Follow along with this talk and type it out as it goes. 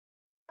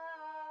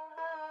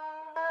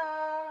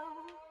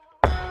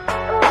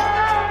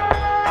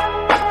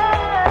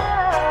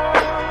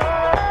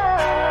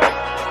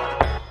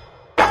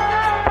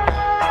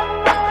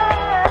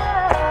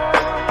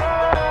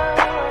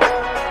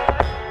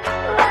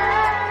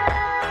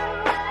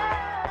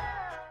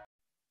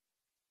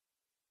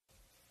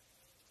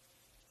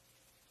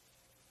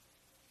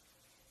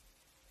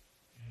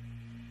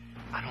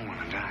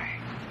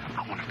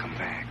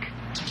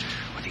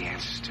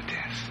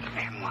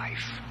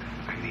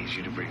need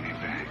you to bring me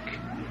back.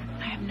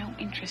 I have no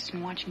interest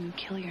in watching you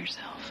kill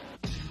yourself.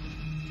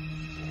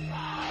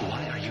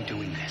 Why are you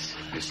doing this?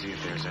 To see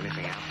if there's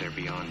anything out there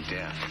beyond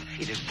death.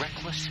 It is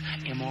reckless,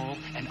 immoral,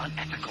 and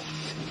unethical.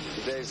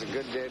 Today's a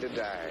good day to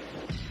die.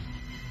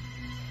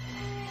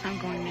 I'm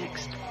going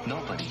next.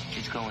 Nobody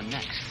is going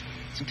next.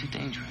 It's too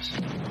dangerous.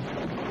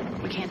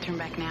 We can't turn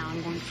back now.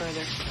 I'm going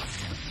further.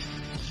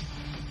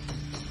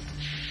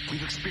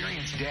 We've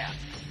experienced death.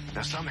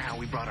 Now somehow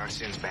we brought our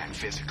sins back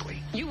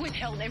physically. You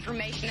withheld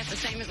information. That's the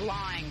same as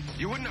lying.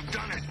 You wouldn't have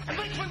done it. At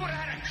least we would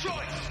have had a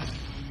choice.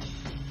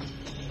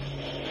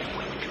 You're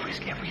willing to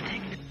risk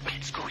everything.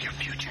 Let's go your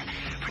future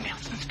for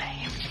Nelson's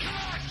fame. Come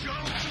on,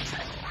 Joe!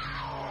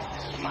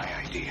 This is my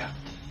idea.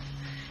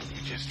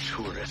 You're just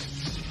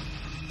tourists.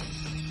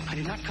 I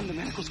did not come to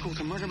medical school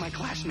to murder my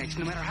classmates,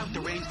 no matter how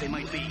deranged they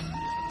might be.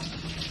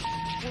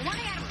 We're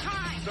running out of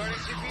time. Starting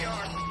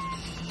CPR.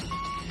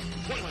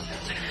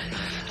 1,000.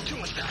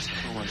 2,000.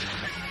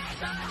 1,000.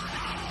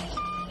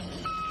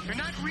 You're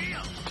not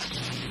real.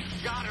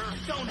 Got her.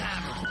 Don't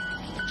have her.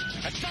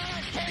 I thought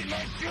I paid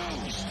my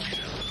dues.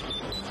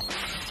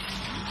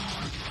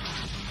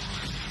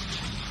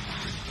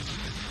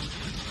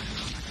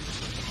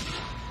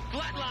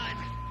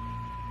 Flatline.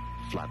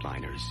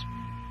 Flatliners.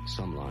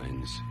 Some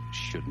lines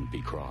shouldn't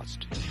be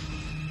crossed.